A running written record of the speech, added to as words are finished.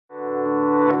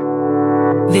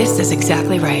This is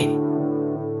exactly right.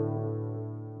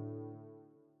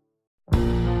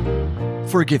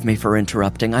 Forgive me for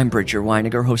interrupting. I'm Bridger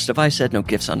Weiniger, host of I Said No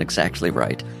Gifts on Exactly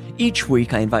Right. Each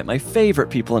week, I invite my favorite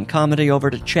people in comedy over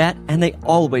to chat, and they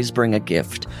always bring a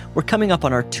gift. We're coming up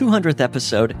on our 200th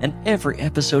episode, and every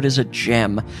episode is a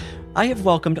gem. I have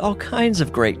welcomed all kinds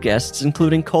of great guests,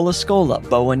 including Cola Scola,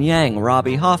 Bowen Yang,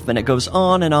 Robbie Hoffman. It goes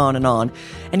on and on and on.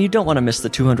 And you don't want to miss the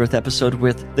 200th episode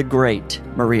with the great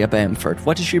Maria Bamford.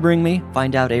 What does she bring me?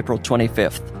 Find out April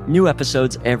 25th. New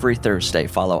episodes every Thursday.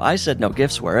 Follow I Said No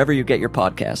Gifts wherever you get your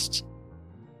podcasts.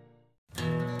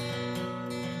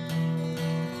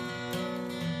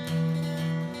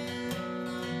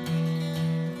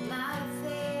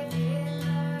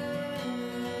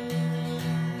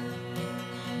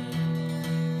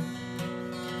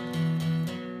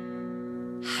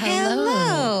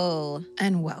 Hello.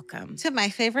 And welcome To My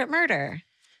Favorite Murder.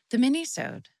 the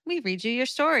Minisode. We read you your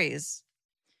stories.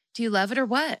 Do you love it or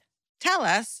what? Tell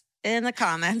us in the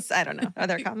comments. I don't know. Are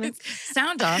there comments?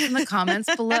 Sound off in the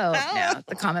comments below. No,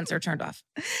 the comments are turned off.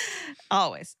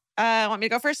 Always. Want me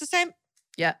to go first this time?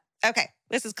 Yeah. Okay.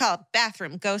 This is called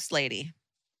Bathroom Ghost Lady.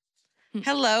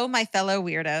 Hello, my fellow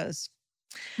weirdos.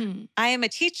 I am a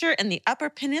teacher in the Upper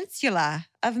Peninsula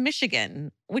of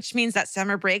Michigan, which means that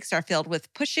summer breaks are filled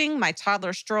with pushing my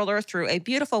toddler stroller through a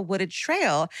beautiful wooded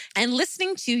trail and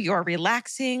listening to your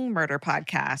relaxing murder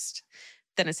podcast.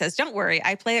 Then it says, don't worry,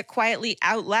 I play it quietly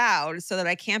out loud so that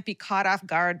I can't be caught off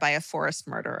guard by a forest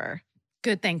murderer.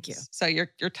 Good, thank you. So your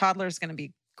toddler is going to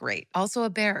be great. Also a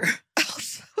bear,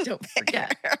 Also, don't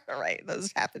forget. Right,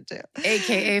 those happen too.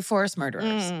 AKA forest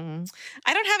murderers.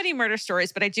 I don't have any murder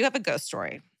stories, but I do have a ghost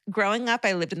story. Growing up,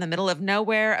 I lived in the middle of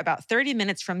nowhere, about 30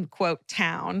 minutes from, quote,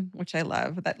 town, which I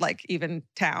love, that like even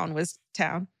town was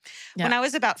town. Yeah. When I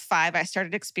was about 5, I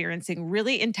started experiencing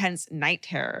really intense night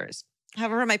terrors.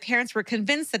 However, my parents were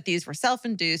convinced that these were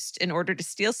self-induced in order to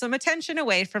steal some attention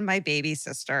away from my baby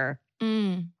sister.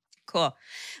 Cool.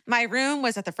 My room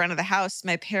was at the front of the house.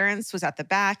 My parents' was at the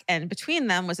back, and between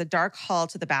them was a dark hall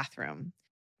to the bathroom.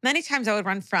 Many times I would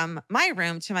run from my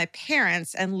room to my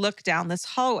parents' and look down this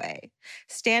hallway.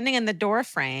 Standing in the door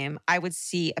frame, I would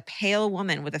see a pale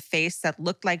woman with a face that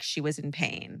looked like she was in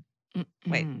pain.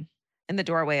 Wait, in the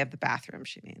doorway of the bathroom,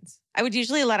 she means. I would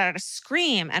usually let out a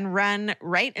scream and run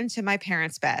right into my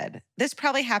parents' bed. This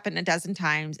probably happened a dozen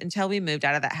times until we moved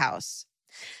out of that house.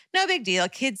 No big deal.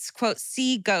 Kids, quote,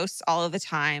 see ghosts all of the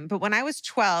time. But when I was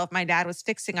 12, my dad was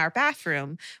fixing our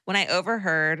bathroom when I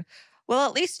overheard, well,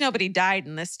 at least nobody died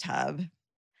in this tub.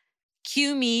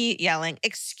 Cue me yelling,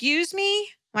 excuse me?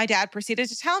 My dad proceeded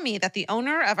to tell me that the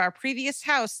owner of our previous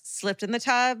house slipped in the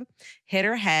tub, hit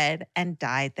her head, and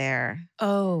died there.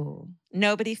 Oh.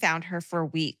 Nobody found her for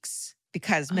weeks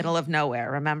because middle of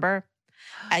nowhere, remember?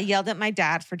 I yelled at my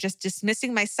dad for just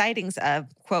dismissing my sightings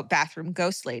of, quote, bathroom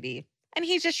ghost lady. And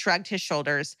he just shrugged his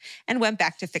shoulders and went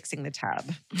back to fixing the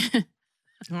tub.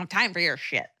 Time for your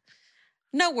shit.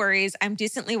 No worries. I'm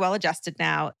decently well adjusted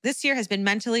now. This year has been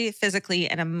mentally, physically,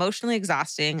 and emotionally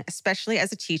exhausting, especially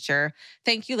as a teacher.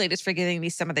 Thank you, ladies, for giving me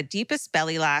some of the deepest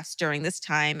belly laughs during this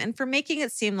time and for making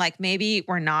it seem like maybe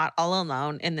we're not all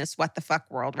alone in this what the fuck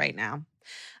world right now.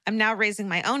 I'm now raising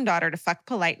my own daughter to fuck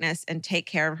politeness and take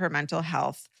care of her mental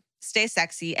health. Stay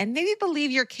sexy and maybe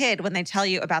believe your kid when they tell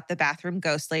you about the bathroom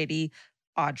ghost lady,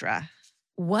 Audra.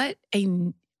 What a,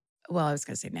 well, I was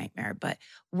going to say nightmare, but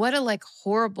what a like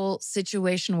horrible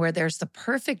situation where there's the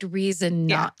perfect reason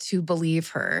not to believe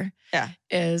her. Yeah.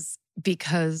 Is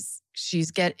because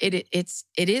it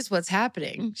is what's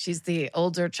happening. She's the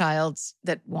older child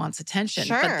that wants attention.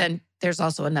 Sure. But then there's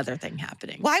also another thing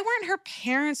happening. Why weren't her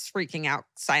parents freaking out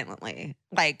silently?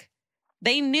 Like,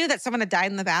 they knew that someone had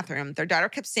died in the bathroom. Their daughter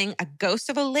kept seeing a ghost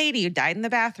of a lady who died in the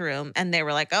bathroom. And they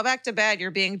were like, go back to bed. You're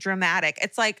being dramatic.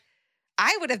 It's like,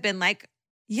 I would have been like,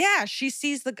 yeah, she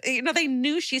sees they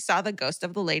knew she saw the ghost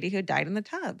of the lady who died in the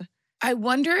tub. I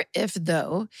wonder if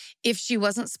she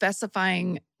wasn't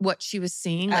specifying what she was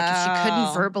seeing, like if she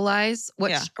couldn't verbalize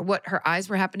what her eyes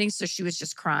were happening. So she was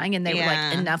just crying and they were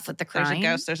like, enough with the crying.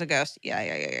 There's a ghost.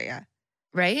 Yeah.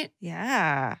 Right?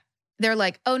 Yeah. They're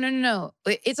like, oh, no.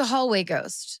 It's a hallway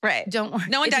ghost. Right. Don't worry.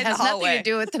 No one died in the hallway. It has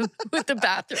nothing to do with the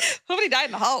bathroom. Nobody died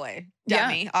in the hallway.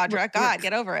 Dummy, Audra. God,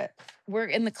 get over it. We're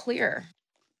in the clear.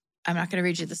 I'm not going to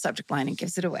read you the subject line. It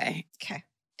gives it away. Okay.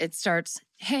 It starts,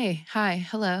 hey, hi,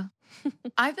 hello.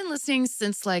 I've been listening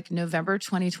since like November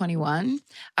 2021.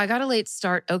 I got a late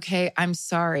start. Okay, I'm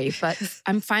sorry, but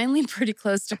I'm finally pretty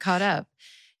close to caught up.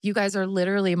 You guys are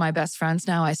literally my best friends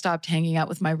now. I stopped hanging out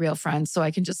with my real friends so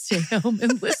I can just stay home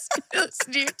and listen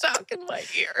to you talk in my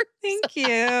ear. Thank you.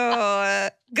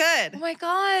 Good. Oh my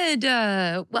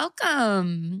God.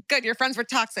 Welcome. Good. Your friends were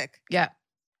toxic. Yeah.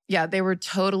 Yeah, they were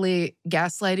totally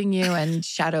gaslighting you and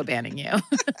shadow banning you.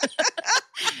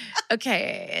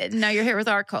 Okay, now you're here with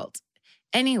our cult.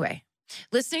 Anyway,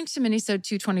 listening to Minisode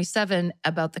 227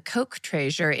 about the Coke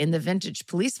treasure in the vintage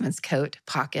policeman's coat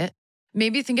pocket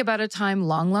made me think about a time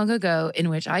long, long ago in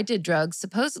which I did drugs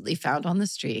supposedly found on the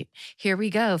street. Here we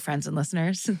go, friends and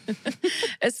listeners.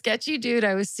 A sketchy dude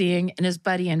I was seeing and his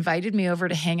buddy invited me over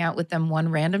to hang out with them one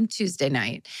random Tuesday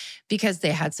night because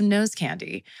they had some nose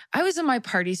candy. I was in my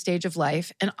party stage of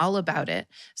life and all about it.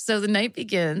 So the night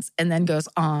begins and then goes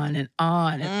on and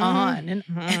on and on.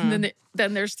 And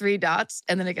then there's 3 dots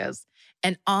and then it goes,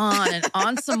 and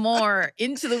on some more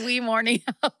into the wee morning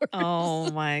hours. Oh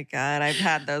my God. I've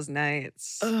had those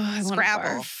nights. Oh,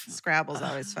 Scrabble. Scrabble's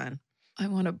always fun. I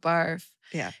want to barf.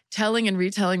 Yeah. Telling and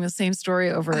retelling the same story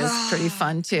over is pretty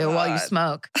fun too while you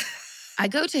smoke. I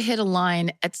go to hit a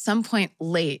line at some point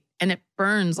late and it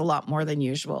burns a lot more than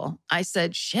usual. I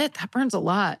said, shit, that burns a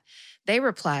lot. They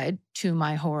replied, to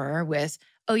my horror, with,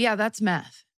 oh yeah, that's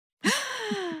meth.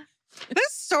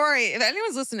 This story, if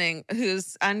anyone's listening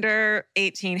who's under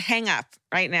 18, hang up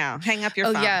right now. Hang up your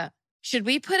phone. Oh, yeah. Should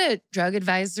we put a drug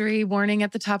advisory warning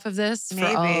at the top of this?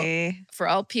 Maybe. For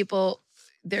all people,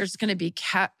 there's going to be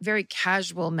very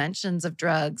casual mentions of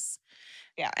drugs.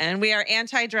 Yeah. And we are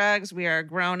anti-drugs. We are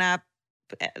grown up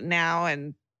now.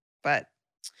 But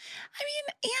I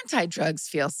mean, anti-drugs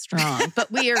feels strong,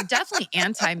 but we are definitely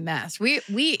anti-meth.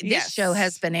 This show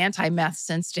has been anti-meth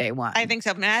since day one. I think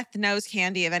so. Meth, nose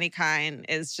candy of any kind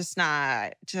is just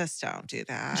don't do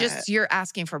that. You're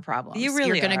asking for problems. You're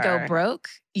going to go broke.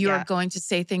 You're going to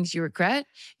say things you regret.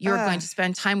 You're going to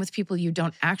spend time with people you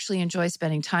don't actually enjoy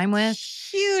spending time with.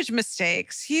 Huge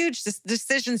mistakes, huge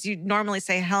decisions you normally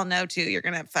say hell no to, you're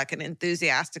going to fucking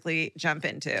enthusiastically jump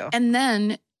into. And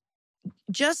then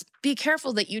just be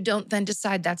careful that you don't then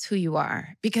decide that's who you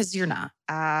are, because you're not.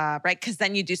 Right, because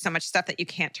then you do so much stuff that you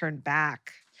can't turn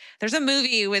back. There's a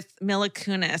movie with Mila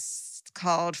Kunis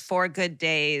called 4 Good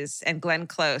Days and Glenn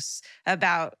Close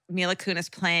about Mila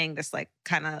Kunis playing this like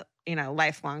kind of,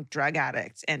 lifelong drug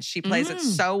addict. And she plays it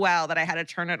so well that I had to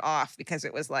turn it off because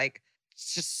it was like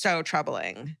just so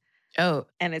troubling. Oh.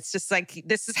 And it's just like,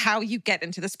 this is how you get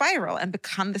into the spiral and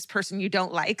become this person you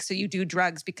don't like. So you do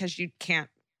drugs because you can't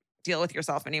deal with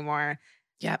yourself anymore.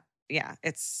 Yep. Yeah.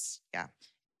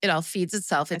 It all feeds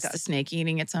itself. It's the snake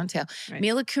eating its own tail. Right.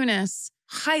 Mila Kunis,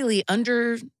 highly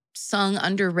undersung,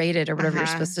 underrated, or whatever you're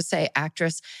supposed to say,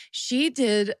 actress. She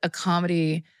did a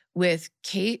comedy with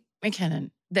Kate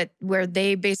McKinnon where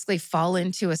they basically fall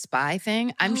into a spy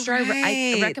thing. I'm sure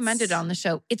I recommended it on the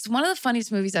show. It's one of the funniest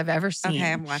movies I've ever seen.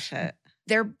 Okay, I'm watching it.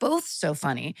 They're both so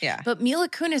funny. Yeah. But Mila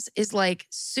Kunis is like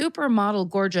supermodel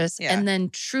gorgeous and then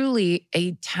truly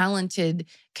a talented,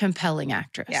 compelling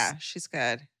actress. Yeah, she's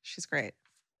good. She's great.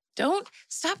 Don't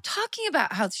stop talking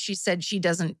about how she said she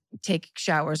doesn't take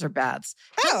showers or baths.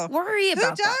 Don't worry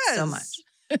about that so much.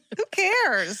 Who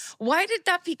cares? Why did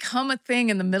that become a thing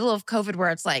in the middle of COVID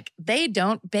where it's like, they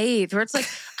don't bathe? Where it's like,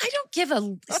 I don't give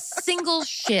a single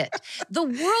shit. The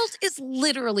world is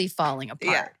literally falling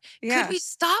apart. Yeah. Could we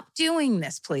stop doing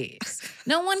this, please?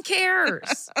 No one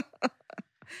cares.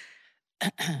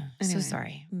 So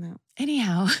sorry. No.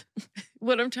 Anyhow,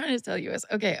 what I'm trying to tell you is,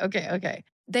 okay.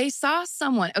 They saw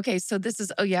someone. Okay, so this is,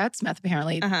 it's meth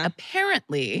apparently.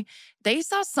 Apparently, they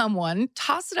saw someone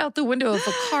toss it out the window of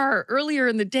a car earlier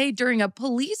in the day during a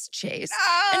police chase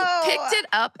and picked it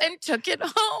up and took it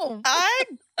home.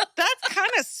 That's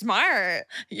kind of smart.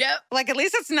 Yep. Like, at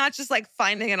least it's not just like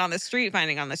finding it on the street.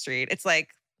 It's like,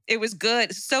 it was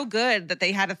good. So good that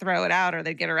they had to throw it out or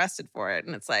they'd get arrested for it.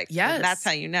 And it's like, that's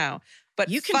how you know. But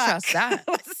you can trust that.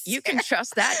 You can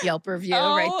trust that Yelp review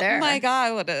right there. Oh my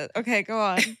God. Okay, go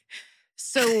on.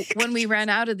 So when we ran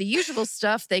out of the usual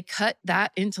stuff, they cut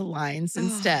that into lines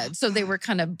instead. So they were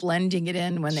kind of blending it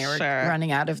in when they were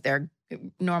running out of their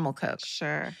normal Coke.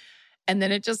 Sure. And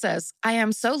then it just says, I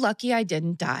am so lucky I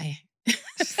didn't die.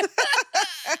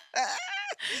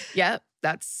 Yep,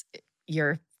 that's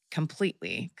you're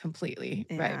completely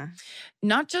right.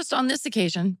 Not just on this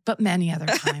occasion, but many other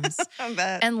times. I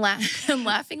bet. And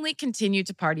laughingly continued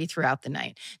to party throughout the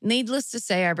night. Needless to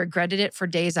say, I regretted it for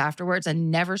days afterwards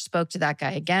and never spoke to that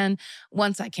guy again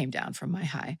once I came down from my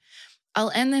high.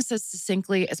 I'll end this as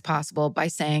succinctly as possible by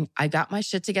saying I got my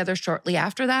shit together shortly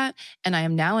after that, and I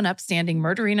am now an upstanding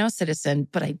Murderino citizen,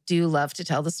 but I do love to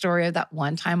tell the story of that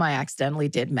one time I accidentally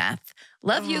did meth.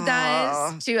 Love you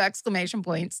guys. 2 exclamation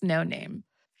points, no name.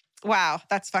 Wow,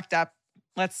 that's fucked up.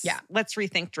 Let's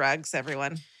rethink drugs,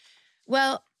 everyone.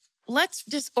 Well, let's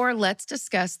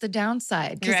discuss the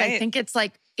downside. Because I think it's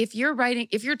like, if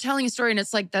you're telling a story and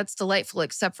it's like, that's delightful,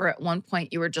 except for at one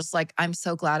point you were just like, I'm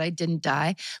so glad I didn't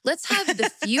die. Let's have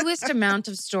the fewest amount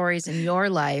of stories in your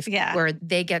life where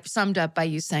they get summed up by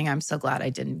you saying, I'm so glad I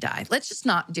didn't die. Let's just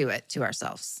not do it to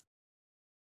ourselves.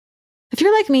 If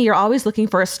you're like me, you're always looking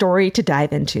for a story to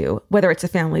dive into. Whether it's a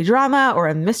family drama or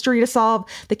a mystery to solve,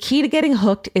 the key to getting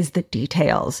hooked is the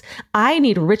details. I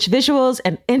need rich visuals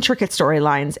and intricate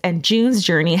storylines, and June's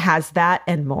Journey has that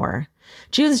and more.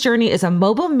 June's Journey is a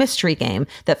mobile mystery game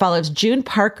that follows June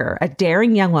Parker, a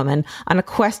daring young woman, on a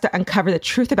quest to uncover the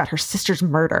truth about her sister's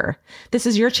murder. This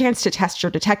is your chance to test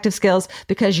your detective skills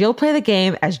because you'll play the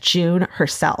game as June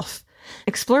herself.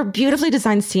 Explore beautifully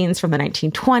designed scenes from the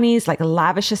 1920s, like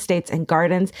lavish estates and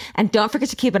gardens, and don't forget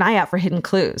to keep an eye out for hidden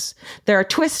clues. There are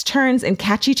twists, turns, and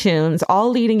catchy tunes, all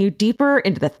leading you deeper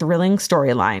into the thrilling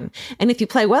storyline. And if you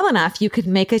play well enough, you could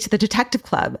make it to the Detective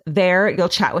Club. There, you'll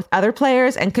chat with other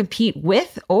players and compete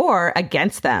with or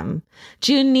against them.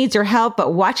 June needs your help,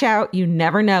 but watch out, you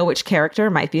never know which character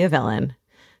might be a villain.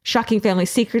 Shocking family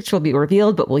secrets will be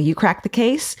revealed, but will you crack the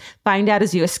case? Find out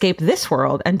as you escape this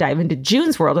world and dive into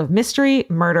June's world of mystery,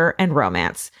 murder, and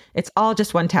romance. It's all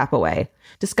just one tap away.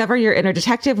 Discover your inner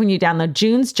detective when you download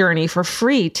June's Journey for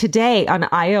free today on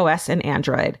iOS and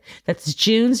Android. That's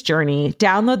June's Journey.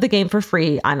 Download the game for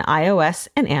free on iOS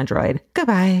and Android.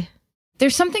 Goodbye.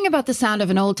 There's something about the sound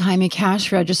of an old-timey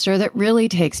cash register that really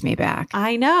takes me back.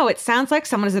 I know. It sounds like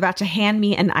someone is about to hand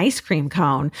me an ice cream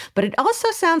cone, but it also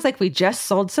sounds like we just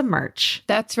sold some merch.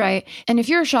 That's right. And if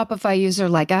you're a Shopify user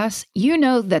like us, you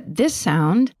know that this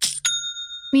sound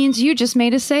means you just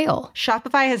made a sale.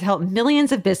 Shopify has helped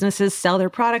millions of businesses sell their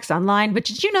products online, but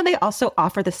did you know they also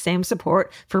offer the same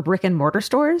support for brick and mortar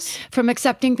stores? From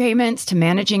accepting payments to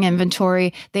managing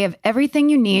inventory, they have everything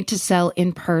you need to sell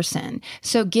in person.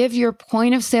 So give your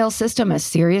point of sale system a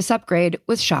serious upgrade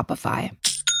with Shopify.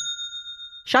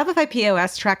 Shopify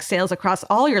POS tracks sales across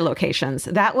all your locations.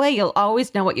 That way, you'll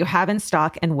always know what you have in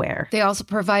stock and where. They also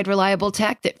provide reliable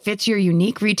tech that fits your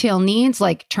unique retail needs,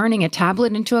 like turning a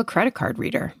tablet into a credit card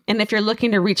reader. And if you're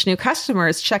looking to reach new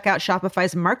customers, check out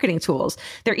Shopify's marketing tools.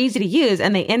 They're easy to use,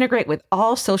 and they integrate with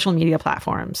all social media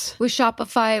platforms. With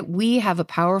Shopify, we have a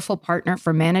powerful partner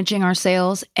for managing our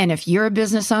sales. And if you're a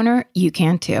business owner, you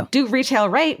can too. Do retail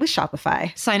right with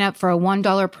Shopify. Sign up for a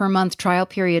 $1 per month trial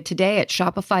period today at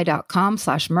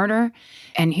shopify.com/murder.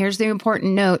 And here's the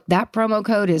important note, that promo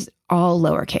code is all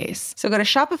lowercase. So go to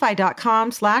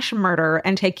shopify.com/murder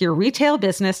and take your retail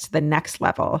business to the next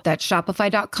level. That's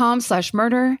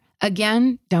shopify.com/murder.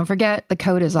 Again, don't forget, the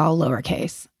code is all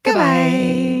lowercase.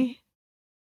 Goodbye.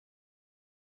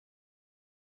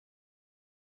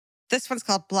 This one's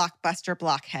called Blockbuster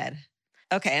Blockhead.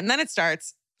 Okay, and then it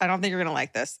starts. I don't think you're going to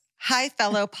like this. Hi,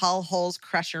 fellow Paul Holes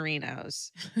Crusherinos.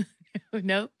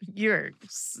 No, you're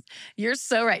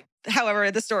so right. However,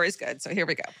 the story's good, so here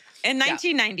we go. In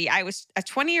 1990, I was a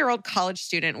 20-year-old college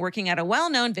student working at a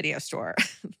well-known video store,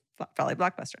 probably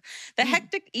Blockbuster. The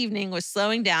hectic evening was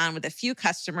slowing down with a few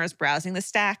customers browsing the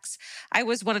stacks. I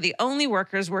was one of the only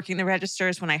workers working the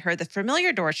registers when I heard the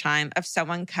familiar door chime of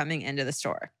someone coming into the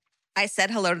store. I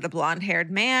said hello to the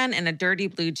blonde-haired man in a dirty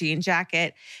blue jean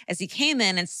jacket as he came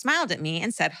in and smiled at me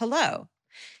and said hello.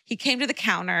 He came to the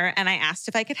counter and I asked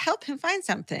if I could help him find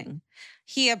something.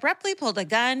 He abruptly pulled a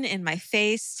gun in my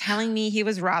face, telling me he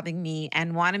was robbing me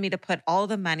and wanted me to put all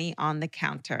the money on the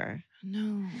counter.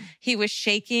 No. He was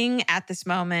shaking at this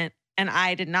moment and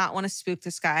I did not want to spook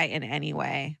this guy in any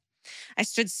way. I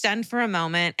stood stunned for a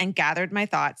moment and gathered my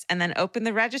thoughts and then opened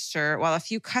the register while a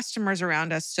few customers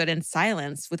around us stood in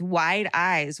silence with wide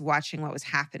eyes watching what was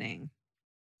happening.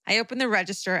 I opened the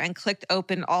register and clicked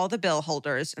open all the bill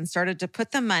holders and started to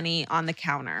put the money on the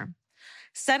counter.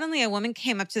 Suddenly, a woman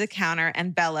came up to the counter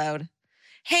and bellowed,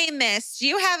 "Hey, miss, do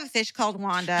you have a fish called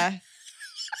Wanda?"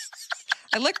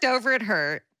 I looked over at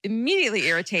her, immediately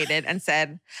irritated, and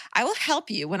said, "I will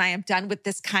help you when I am done with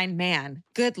this kind man.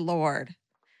 Good Lord."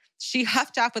 She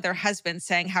huffed off with her husband,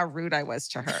 saying how rude I was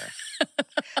to her.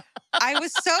 I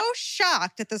was so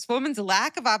shocked at this woman's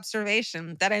lack of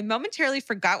observation that I momentarily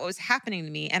forgot what was happening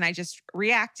to me, and I just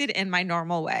reacted in my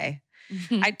normal way.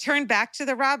 I turned back to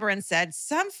the robber and said,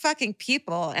 "Some fucking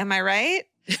people, am I right?"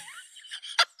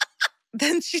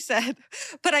 Then she said,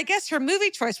 "But I guess her movie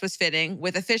choice was fitting,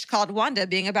 with A Fish Called Wanda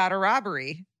being about a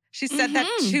robbery." She said that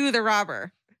to the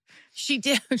robber. She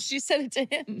did. She said it to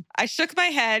him. I shook my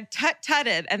head,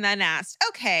 tut-tutted, and then asked,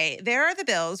 "Okay, there are the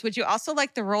bills. Would you also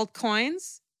like the rolled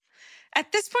coins?"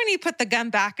 At this point, he put the gun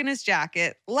back in his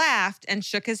jacket, laughed, and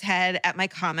shook his head at my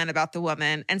comment about the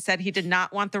woman and said he did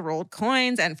not want the rolled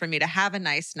coins and for me to have a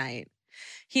nice night.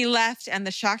 He left, and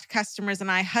the shocked customers and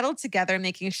I huddled together,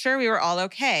 making sure we were all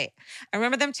okay. I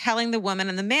remember them telling the woman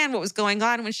and the man what was going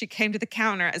on when she came to the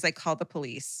counter as I called the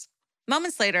police.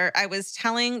 Moments later, I was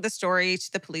telling the story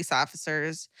to the police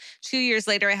officers. 2 years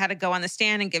later, I had to go on the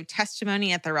stand and give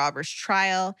testimony at the robber's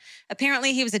trial.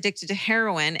 Apparently, he was addicted to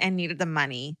heroin and needed the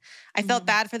money. I felt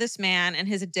bad for this man and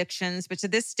his addictions, but to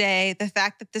this day, the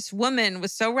fact that this woman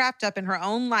was so wrapped up in her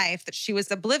own life that she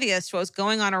was oblivious to what was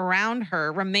going on around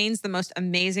her remains the most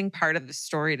amazing part of the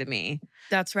story to me.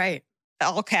 That's right.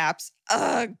 All caps,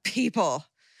 ugh, people.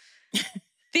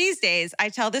 These days, I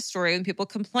tell this story when people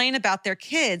complain about their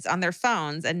kids on their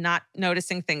phones and not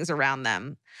noticing things around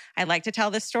them. I like to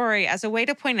tell this story as a way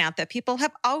to point out that people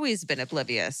have always been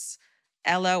oblivious.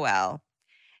 LOL.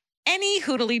 Any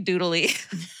hoodly doodly.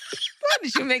 Why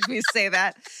did you make me say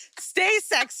that? Stay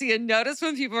sexy and notice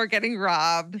when people are getting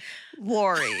robbed.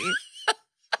 Lori.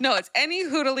 No, it's any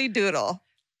hoodly doodle.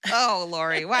 Oh,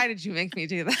 Lori, why did you make me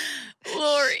do that?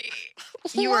 Lori.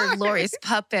 You were Lori's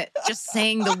puppet, just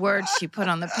saying the words she put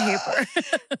on the paper.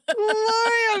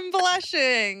 Lori, I'm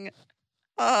blushing.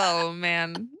 Oh,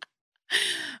 man.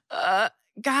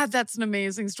 God, that's an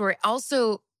amazing story.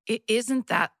 Also, isn't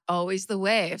that always the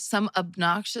way? If some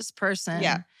obnoxious person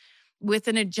with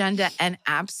an agenda and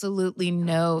absolutely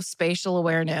no spatial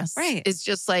awareness is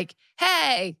just like,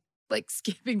 hey, like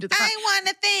skipping to the front. I want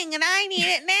a thing and I need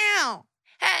it now.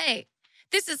 Hey,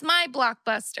 this is my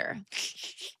blockbuster.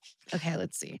 Okay,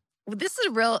 let's see. Well, this is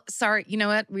a real, sorry, you know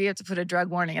what? We have to put a drug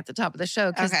warning at the top of the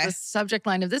show because the subject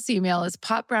line of this email is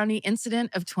Pot Brownie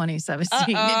Incident of 2017.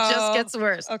 It just gets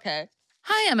worse. Okay.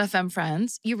 Hi, MFM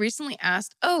friends. You recently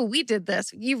asked, we did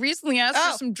this. You recently asked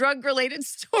for some drug-related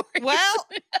stories. Well,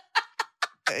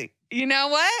 you know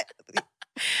what?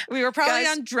 We were probably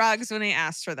on drugs when he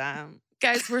asked for them.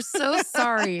 Guys, we're so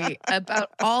sorry about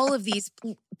all of these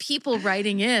people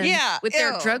writing in with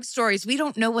their drug stories. We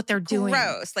don't know what they're doing.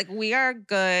 Gross. Like, we are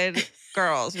good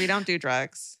girls. We don't do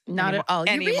drugs. Not at all.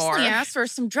 Anymore. You recently asked for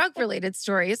some drug-related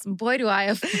stories, and boy, do I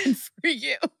have one for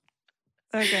you.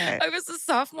 Okay. I was a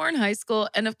sophomore in high school,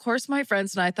 and of course, my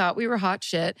friends and I thought we were hot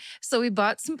shit, so we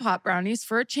bought some pot brownies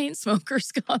for a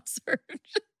Chainsmokers concert.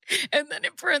 And then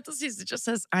in parentheses, it just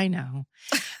says, I know.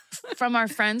 From our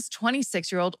friend's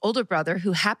 26-year-old older brother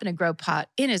who happened to grow pot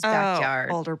in his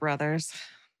backyard. Older brothers.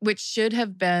 Which should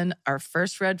have been our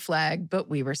first red flag, but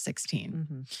we were 16.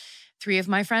 Mm-hmm. 3 of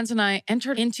my friends and I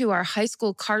entered into our high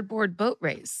school cardboard boat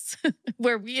race,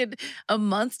 where we had a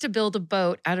month to build a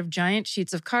boat out of giant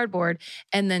sheets of cardboard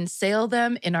and then sail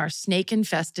them in our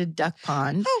snake-infested duck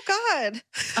pond. Oh,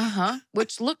 God.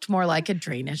 Which looked more like a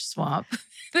drainage swamp.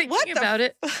 Thinking about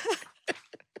it.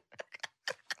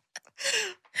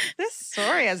 This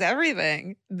story has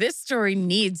everything. This story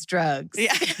needs drugs.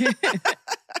 Yeah.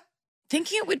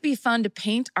 Thinking it would be fun to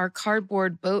paint our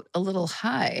cardboard boat a little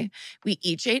high, we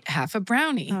each ate half a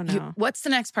brownie. Oh, no. What's the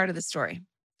next part of the story?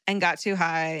 And got too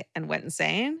high and went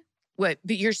insane? What?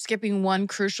 But you're skipping one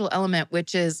crucial element,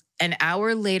 which is an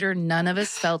hour later, none of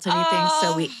us felt anything,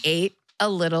 so we ate a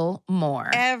little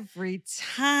more. Every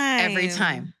time. Every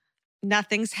time.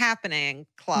 Nothing's happening,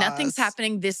 Claus. Nothing's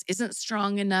happening. This isn't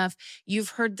strong enough. You've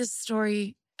heard this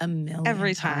story a million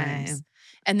every times. Time.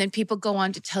 And then people go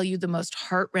on to tell you the most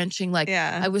heart-wrenching, like,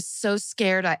 I was so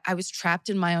scared. I was trapped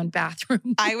in my own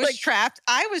bathroom. I was trapped.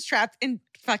 I was trapped in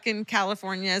fucking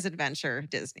California's Adventure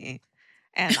Disney.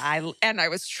 And I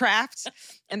was trapped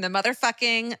in the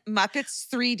motherfucking Muppets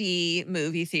 3D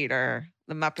movie theater.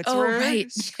 The Muppets were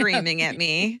screaming at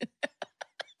me.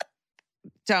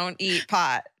 Don't eat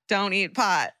pot. Don't eat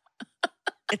pot.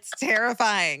 It's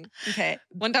terrifying. Okay.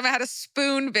 One time I had to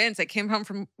spoon Vince. I came home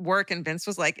from work and Vince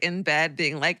was like in bed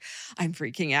being like, I'm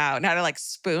freaking out. And I had to like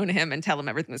spoon him and tell him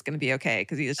everything was going to be okay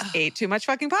because he just ate too much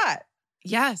fucking pot.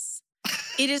 Yes.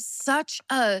 It is such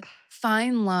a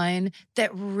fine line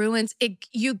that ruins it.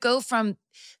 You go from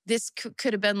this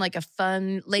could have been like a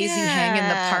fun, lazy hang in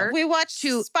the park. We watched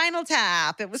to Spinal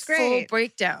Tap. It was great. Full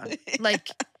breakdown. Like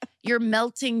you're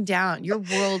melting down. Your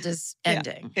world is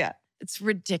ending. Yeah. It's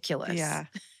ridiculous. Yeah.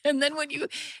 And then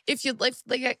if you like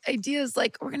ideas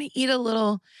like we're going to eat a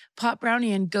little pot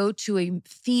brownie and go to a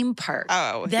theme park.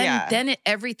 Oh, then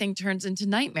everything turns into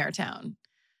Nightmare Town.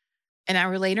 An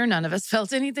hour later, none of us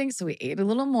felt anything, so we ate a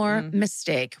little more.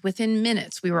 Mistake. Within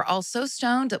minutes, we were all so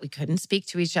stoned that we couldn't speak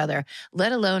to each other,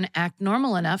 let alone act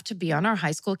normal enough to be on our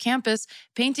high school campus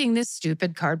painting this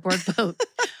stupid cardboard boat.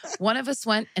 One of us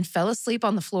went and fell asleep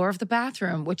on the floor of the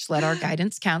bathroom, which led our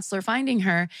guidance counselor finding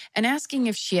her and asking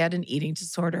if she had an eating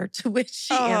disorder, to which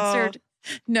she answered,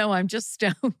 "No, I'm just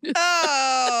stoned."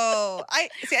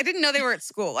 I didn't know they were at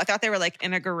school. I thought they were like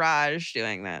in a garage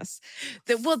doing this.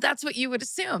 Well, that's what you would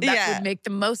assume. That would make the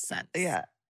most sense. Yeah.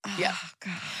 Yeah.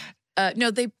 Oh, God.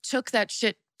 No, they took that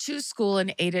shit to school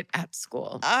and ate it at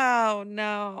school. Oh,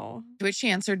 no. To which she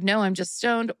answered, "No, I'm just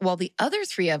stoned," while the other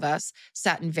three of us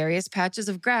sat in various patches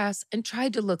of grass and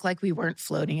tried to look like we weren't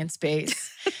floating in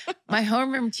space. My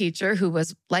homeroom teacher, who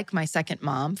was like my second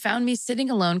mom, found me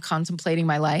sitting alone contemplating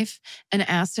my life and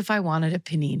asked if I wanted a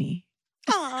panini.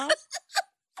 Aw.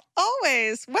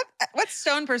 Always. What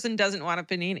stone person doesn't want a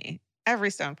panini? Every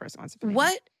stone person wants a panini.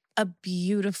 What a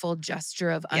beautiful gesture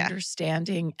of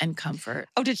understanding and comfort.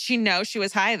 Oh, did she know she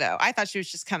was high, though? I thought she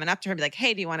was just coming up to her and be like,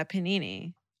 "Hey, do you want a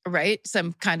panini?" Right?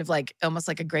 Some kind of like, almost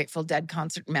like a Grateful Dead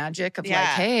concert magic of like,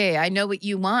 "Hey, I know what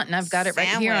you want and I've got it right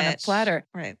here on a platter."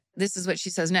 Right. This is what she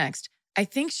says next. I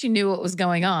think she knew what was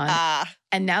going on.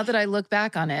 And now that I look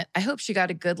back on it, I hope she got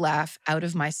a good laugh out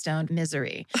of my stoned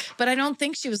misery. But I don't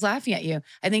think she was laughing at you.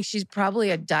 I think she's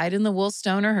probably a dyed-in-the-wool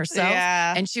stoner herself.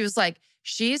 Yeah. And she was like,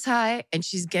 she's high and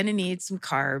she's going to need some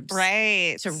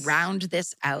carbs to round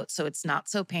this out so it's not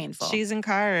so painful. Cheese and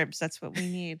carbs. That's what we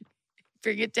need.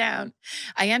 Bring it down.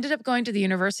 I ended up going to the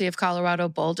University of Colorado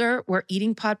Boulder, where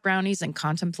eating pot brownies and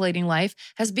contemplating life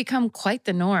has become quite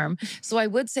the norm. So I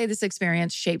would say this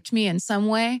experience shaped me in some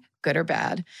way, good or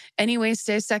bad. Anyway,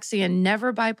 stay sexy and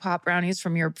never buy pot brownies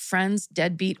from your friend's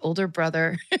deadbeat older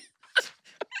brother.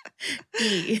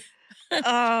 E.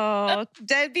 Oh,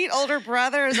 deadbeat older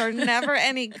brothers are never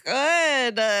any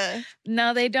good.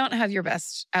 No, they don't have your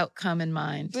best outcome in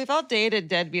mind. We've all dated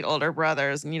deadbeat older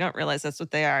brothers, and you don't realize that's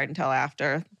what they are until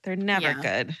after. They're never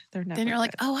good. They're never. Then you're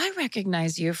like, "Oh, I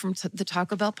recognize you from the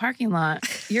Taco Bell parking lot.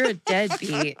 You're a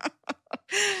deadbeat."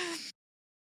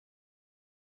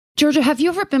 Georgia, have you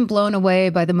ever been blown away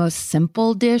by the most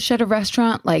simple dish at a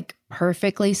restaurant, like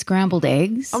perfectly scrambled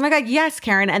eggs? Oh my God, yes,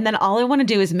 Karen. And then all I want to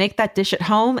do is make that dish at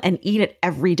home and eat it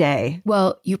every day.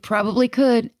 Well, you probably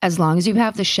could, as long as you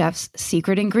have the chef's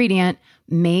secret ingredient,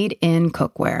 Made in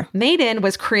Cookware. Made in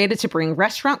was created to bring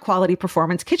restaurant quality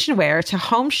performance kitchenware to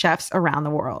home chefs around the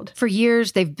world. For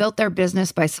years, they've built their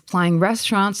business by supplying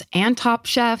restaurants and top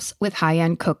chefs with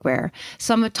high-end cookware.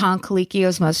 Some of Tom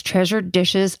Colicchio's most treasured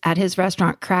dishes at his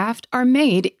restaurant Craft are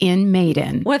made in Made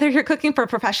in. Whether you're cooking for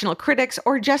professional critics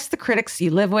or just the critics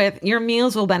you live with, your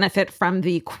meals will benefit from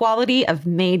the quality of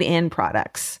Made in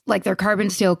products. Like their carbon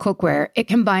steel cookware, it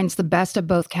combines the best of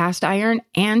both cast iron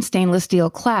and stainless steel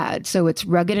clad, so it's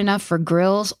rugged enough for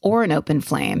grills or an open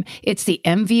flame. It's the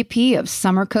MVP of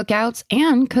summer cookouts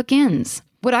and cook-ins.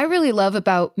 What I really love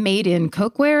about Made in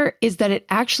Cookware is that it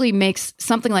actually makes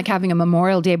something like having a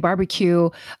Memorial Day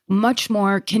barbecue much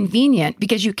more convenient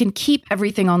because you can keep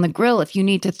everything on the grill. If you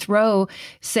need to throw,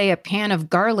 say, a pan of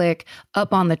garlic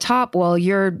up on the top while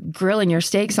you're grilling your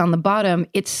steaks on the bottom,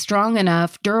 it's strong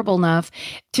enough, durable enough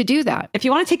to do that. If you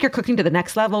want to take your cooking to the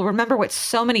next level, remember what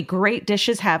so many great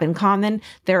dishes have in common.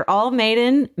 They're all made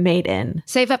in.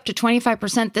 Save up to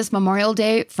 25% this Memorial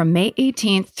Day from May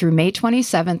 18th through May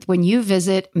 27th when you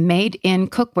visit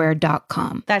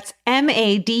madeincookware.com. That's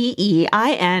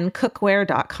MADEIN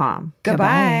cookware.com.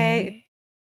 Goodbye.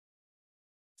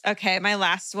 Okay, my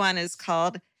last one is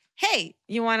called, "Hey,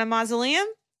 you want a mausoleum?"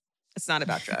 It's not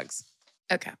about drugs.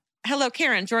 Okay. Hello,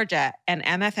 Karen, Georgia, and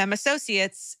MFM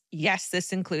associates. Yes,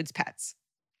 this includes pets.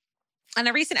 On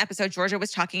a recent episode, Georgia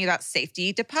was talking about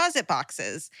safety deposit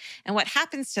boxes and what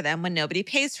happens to them when nobody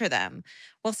pays for them.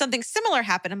 Well, something similar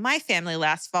happened in my family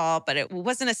last fall, but it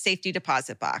wasn't a safety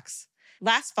deposit box.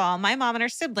 Last fall, my mom and her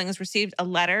siblings received a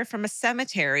letter from a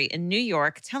cemetery in New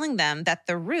York telling them that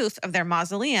the roof of their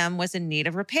mausoleum was in need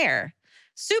of repair.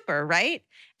 Super, right?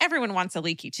 Everyone wants a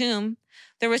leaky tomb.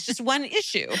 There was just one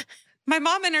issue. My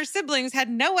mom and her siblings had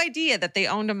no idea that they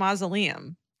owned a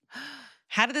mausoleum.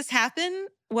 How did this happen?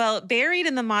 Well, buried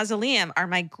in the mausoleum are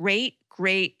my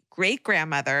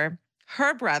great-great-great-grandmother,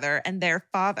 her brother, and their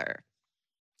father.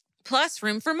 Plus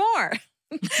room for more.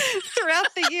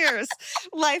 Throughout the years,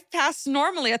 life passed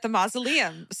normally at the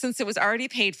mausoleum. Since it was already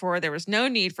paid for, there was no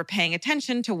need for paying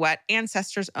attention to what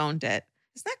ancestors owned it.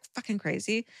 Isn't that fucking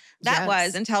crazy? That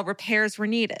was until repairs were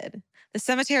needed. The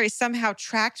cemetery somehow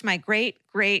tracked my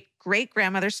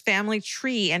great-great-great-grandmother's family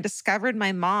tree and discovered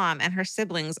my mom and her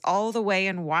siblings all the way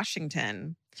in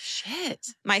Washington. Shit.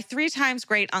 My 3 times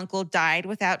great uncle died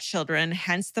without children,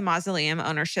 hence the mausoleum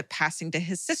ownership passing to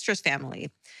his sister's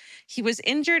family. He was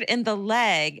injured in the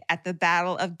leg at the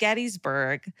Battle of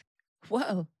Gettysburg,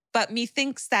 Whoa. but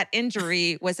methinks that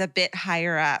injury was a bit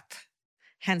higher up,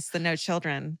 hence the no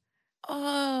children.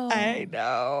 Oh. I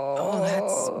know.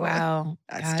 Oh, wow.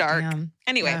 That's dark. Goddamn.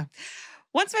 Anyway. Yeah.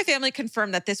 Once my family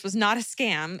confirmed that this was not a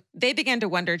scam, they began to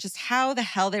wonder just how the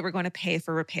hell they were going to pay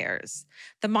for repairs.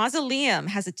 The mausoleum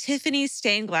has a Tiffany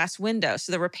stained glass window,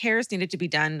 so the repairs needed to be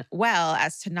done well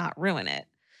as to not ruin it.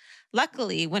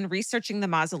 Luckily, when researching the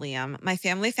mausoleum, my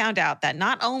family found out that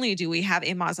not only do we have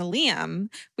a mausoleum,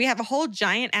 we have a whole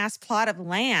giant-ass plot of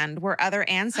land where other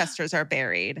ancestors are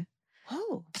buried.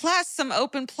 Oh. Plus some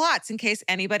open plots in case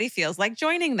anybody feels like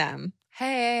joining them.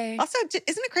 Hey. Also, isn't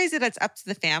it crazy that it's up to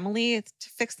the family to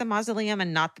fix the mausoleum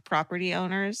and not the property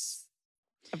owners?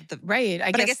 Right.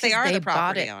 I guess they are the bought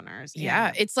property it. owners.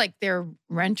 Yeah. It's like they're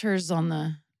renters on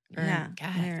the. Yeah.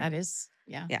 God, Weird. that is.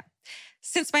 Yeah. Yeah.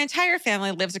 Since my entire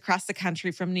family lives across the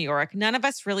country from New York, none of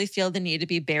us really feel the need to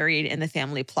be buried in the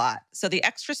family plot. So the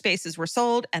extra spaces were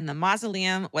sold and the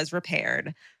mausoleum was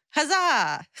repaired.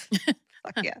 Huzzah!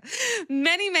 Fuck yeah.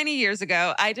 Many, many years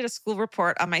ago, I did a school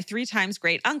report on my 3 times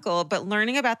great uncle, but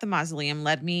learning about the mausoleum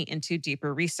led me into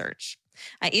deeper research.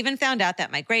 I even found out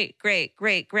that my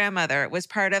great-great-great-grandmother was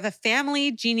part of a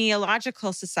family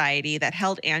genealogical society that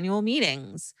held annual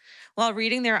meetings. While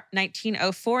reading their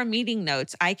 1904 meeting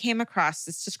notes, I came across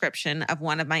this description of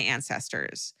one of my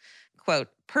ancestors. Quote,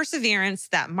 perseverance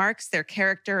that marks their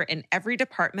character in every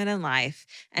department in life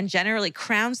and generally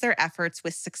crowns their efforts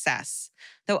with success,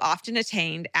 though often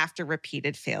attained after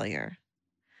repeated failure.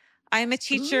 I am a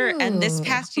teacher, and this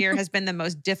past year has been the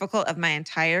most difficult of my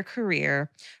entire career.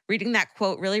 Reading that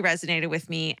quote really resonated with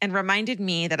me and reminded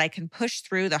me that I can push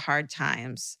through the hard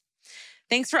times.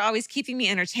 Thanks for always keeping me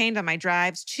entertained on my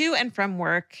drives to and from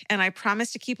work, and I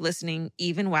promise to keep listening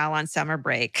even while on summer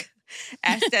break.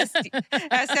 SSDGM,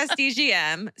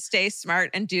 stay smart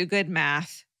and do good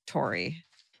math. Tori,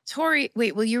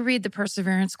 wait, will you read the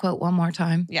perseverance quote one more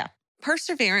time? Yeah.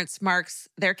 Perseverance marks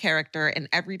their character in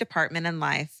every department in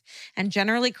life and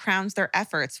generally crowns their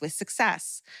efforts with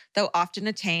success, though often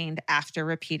attained after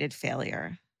repeated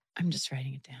failure. I'm just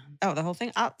writing it down. Oh, the whole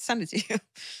thing? I'll send it to you.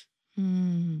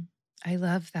 I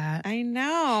love that. I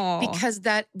know. Because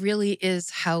that really is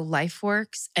how life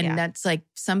works. And that's like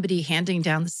somebody handing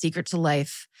down the secret to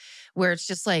life where it's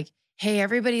just like, hey,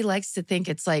 everybody likes to think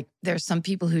it's like there's some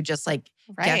people who just like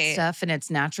get stuff and it's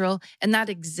natural. And that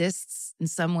exists in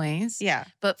some ways. Yeah.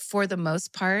 But for the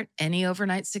most part, any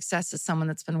overnight success is someone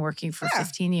that's been working for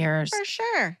 15 years. For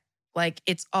sure. Like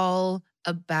it's all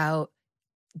about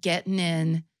getting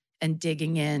in and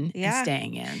digging in and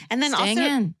staying in. And then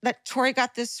also that Tori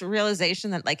got this realization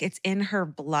that like it's in her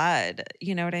blood.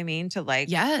 You know what I mean? To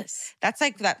like, yes. That's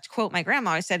like that quote my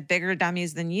grandma always said, bigger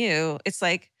dummies than you. It's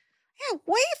like, yeah,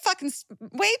 way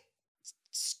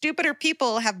stupider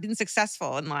people have been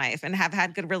successful in life and have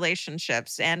had good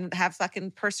relationships and have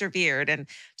fucking persevered. And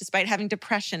despite having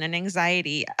depression and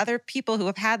anxiety, other people who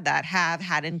have had that have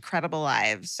had incredible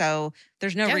lives. So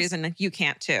there's no reason you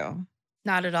can't too.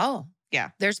 Not at all.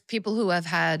 Yeah. There's people who have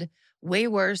had way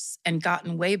worse and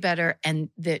gotten way better. And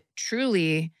that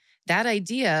truly, that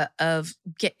idea of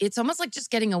it's almost like just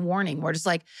getting a warning where it's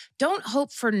like, don't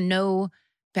hope for no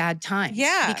bad times.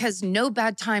 Yeah. Because no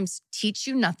bad times teach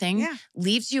you nothing,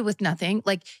 leaves you with nothing.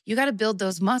 Like you got to build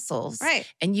those muscles. Right.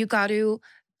 And you got to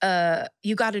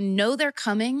know they're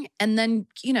coming. And then,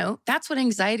 that's what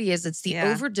anxiety is. It's the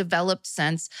overdeveloped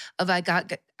sense of I got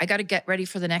to get ready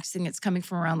for the next thing that's coming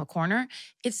from around the corner.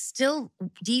 It's still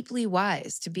deeply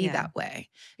wise to be that way.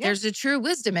 Yeah. There's a true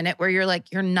wisdom in it where you're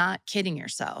like, you're not kidding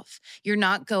yourself. You're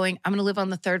not going, I'm going to live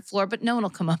on the 3rd floor, but no one will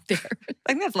come up there.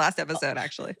 I think that's last episode,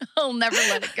 actually. I'll never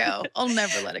let it go. I'll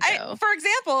never let it go. For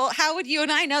example, how would you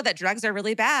and I know that drugs are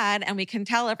really bad and we can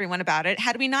tell everyone about it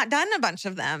had we not done a bunch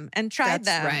of them and tried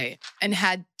them? Right. And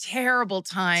had terrible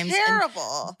times.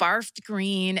 Terrible. Barfed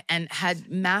green and had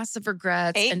massive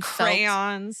regrets. Ate and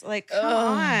crayons. Like, come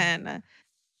on.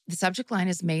 The subject line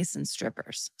is Mace and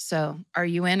strippers. So are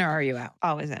you in or are you out?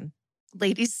 Always in.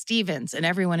 Ladies Stevens and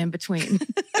everyone in between.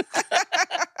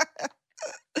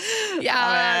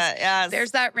 Yes.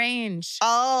 There's that range.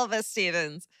 All the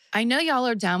Stevens. I know y'all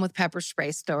are down with pepper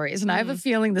spray stories, and I have a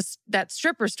feeling that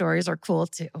stripper stories are cool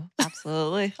too.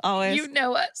 Absolutely. Always. You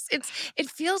know us. It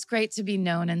feels great to be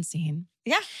known and seen.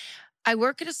 Yeah. I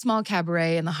work at a small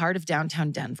cabaret in the heart of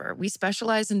downtown Denver. We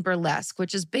specialize in burlesque,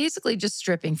 which is basically just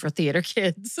stripping for theater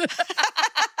kids.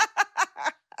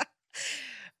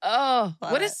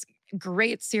 What a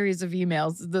great series of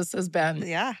emails this has been.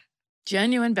 Yeah.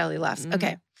 Genuine belly laughs.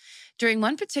 Okay. During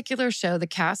one particular show, the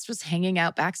cast was hanging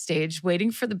out backstage waiting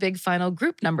for the big final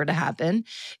group number to happen.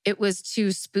 It was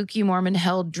to Spooky Mormon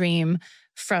Hell Dream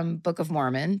from Book of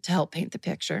Mormon to help paint the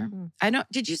picture.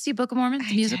 Did you see Book of Mormon,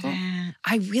 the musical? Didn't.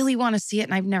 I really want to see it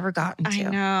and I've never gotten to. I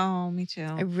know, me too.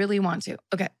 I really want to.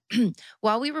 Okay.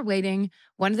 While we were waiting,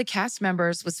 one of the cast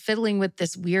members was fiddling with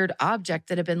this weird object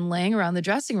that had been laying around the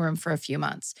dressing room for a few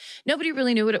months. Nobody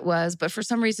really knew what it was, but for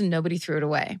some reason, nobody threw it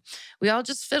away. We all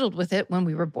just fiddled with it when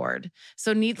we were bored.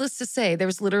 So needless to say, there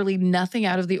was literally nothing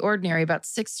out of the ordinary about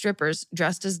 6 strippers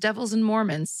dressed as devils and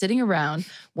Mormons sitting around,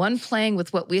 one playing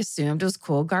with what we assumed was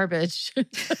cool garbage.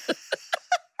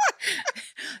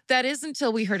 That is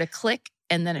until we heard a click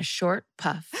and then a short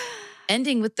puff,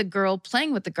 ending with the girl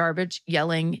playing with the garbage,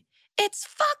 yelling, "It's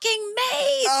fucking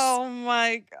mace!" Oh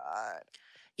my God.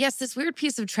 Yes, this weird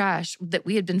piece of trash that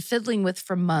we had been fiddling with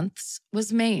for months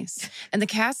was mace. And the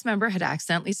cast member had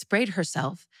accidentally sprayed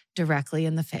herself directly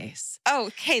in the face.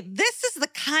 Okay, this is the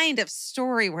kind of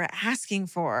story we're asking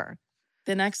for.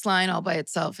 The next line all by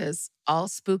itself is, "All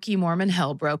spooky Mormon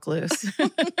hell broke loose."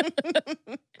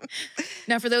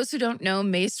 Now, for those who don't know,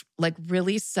 mace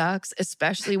really sucks,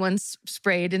 especially when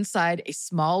sprayed inside a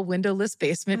small windowless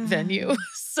basement venue.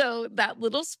 So that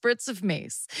little spritz of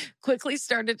mace quickly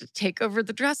started to take over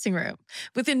the dressing room.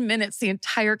 Within minutes, the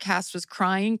entire cast was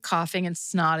crying, coughing, and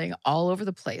snotting all over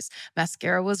the place.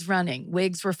 Mascara was running.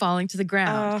 Wigs were falling to the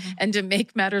ground. And to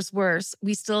make matters worse,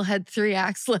 we still had 3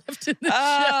 acts left in the show.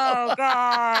 Oh,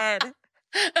 God.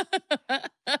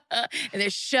 And the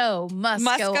show must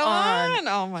go on.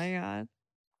 Oh, my God.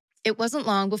 It wasn't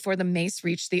long before the mace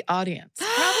reached the audience,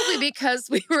 probably because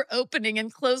we were opening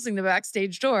and closing the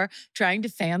backstage door, trying to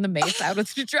fan the mace out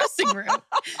of the dressing room.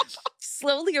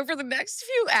 Slowly over the next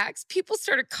few acts, people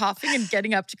started coughing and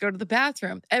getting up to go to the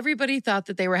bathroom. Everybody thought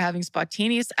that they were having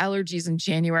spontaneous allergies in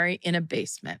January in a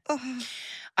basement.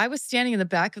 I was standing in the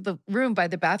back of the room by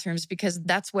the bathrooms because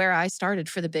that's where I started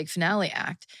for the big finale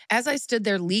act. As I stood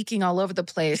there leaking all over the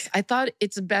place, I thought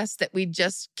it's best that we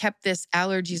just kept this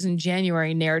allergies in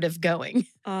January narrative going.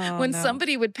 When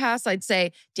somebody would pass, I'd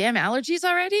say, "Damn, allergies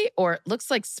already?" Or "Looks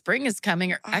like spring is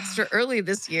coming extra early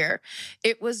this year."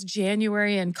 It was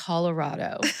January in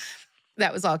Colorado.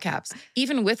 That was all caps.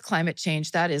 Even with climate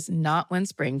change, that is not when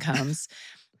spring comes.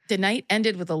 The night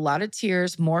ended with a lot of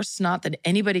tears, more snot than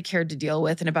anybody cared to deal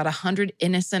with, and about 100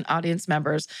 innocent audience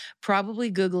members probably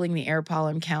Googling the air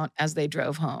pollen count as they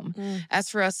drove home. As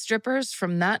for us strippers,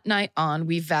 from that night on,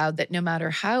 we vowed that no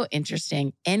matter how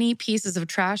interesting any pieces of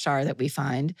trash are that we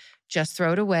find, just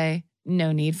throw it away.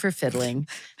 No need for fiddling.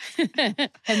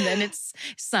 And then it's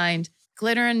signed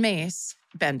Glitter and Mace,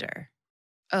 Bender.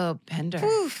 Oh, Bender.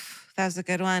 Oof. That was a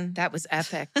good one. That was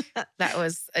epic. That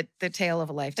was the tale of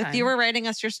a lifetime. If you were writing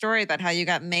us your story about how you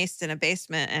got maced in a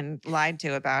basement and lied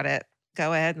to about it,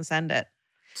 go ahead and send it.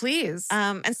 Please.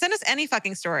 And send us any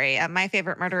fucking story at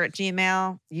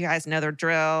myfavoriteMurder@gmail.com. You guys know their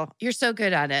drill. You're so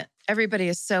good at it. Everybody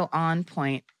is so on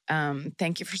point.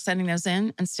 Thank you for sending those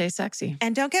in and stay sexy.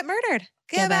 And don't get murdered.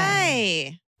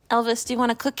 Goodbye. Elvis, do you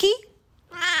want a cookie?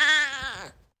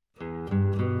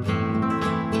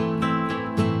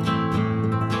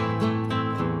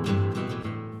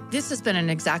 This has been an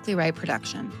Exactly Right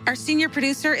production. Our senior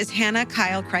producer is Hannah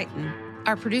Kyle Crichton.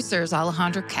 Our producer is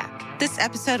Alejandro Keck. This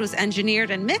episode was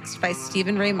engineered and mixed by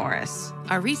Stephen Ray Morris.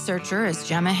 Our researcher is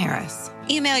Gemma Harris.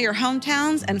 Email your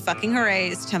hometowns and fucking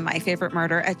hoorays to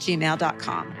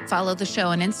myfavoriteMurder@gmail.com. Follow the show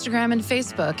on Instagram and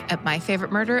Facebook at My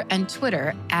Favorite Murder and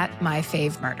Twitter at My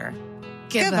Fave Murder.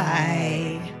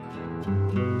 Goodbye.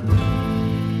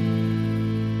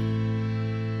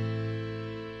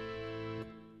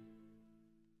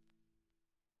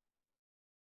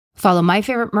 Follow My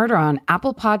Favorite Murder on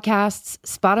Apple Podcasts,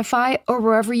 Spotify, or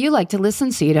wherever you like to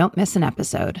listen so you don't miss an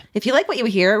episode. If you like what you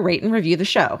hear, rate and review the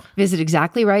show. Visit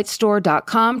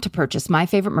exactlyrightstore.com to purchase My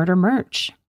Favorite Murder merch.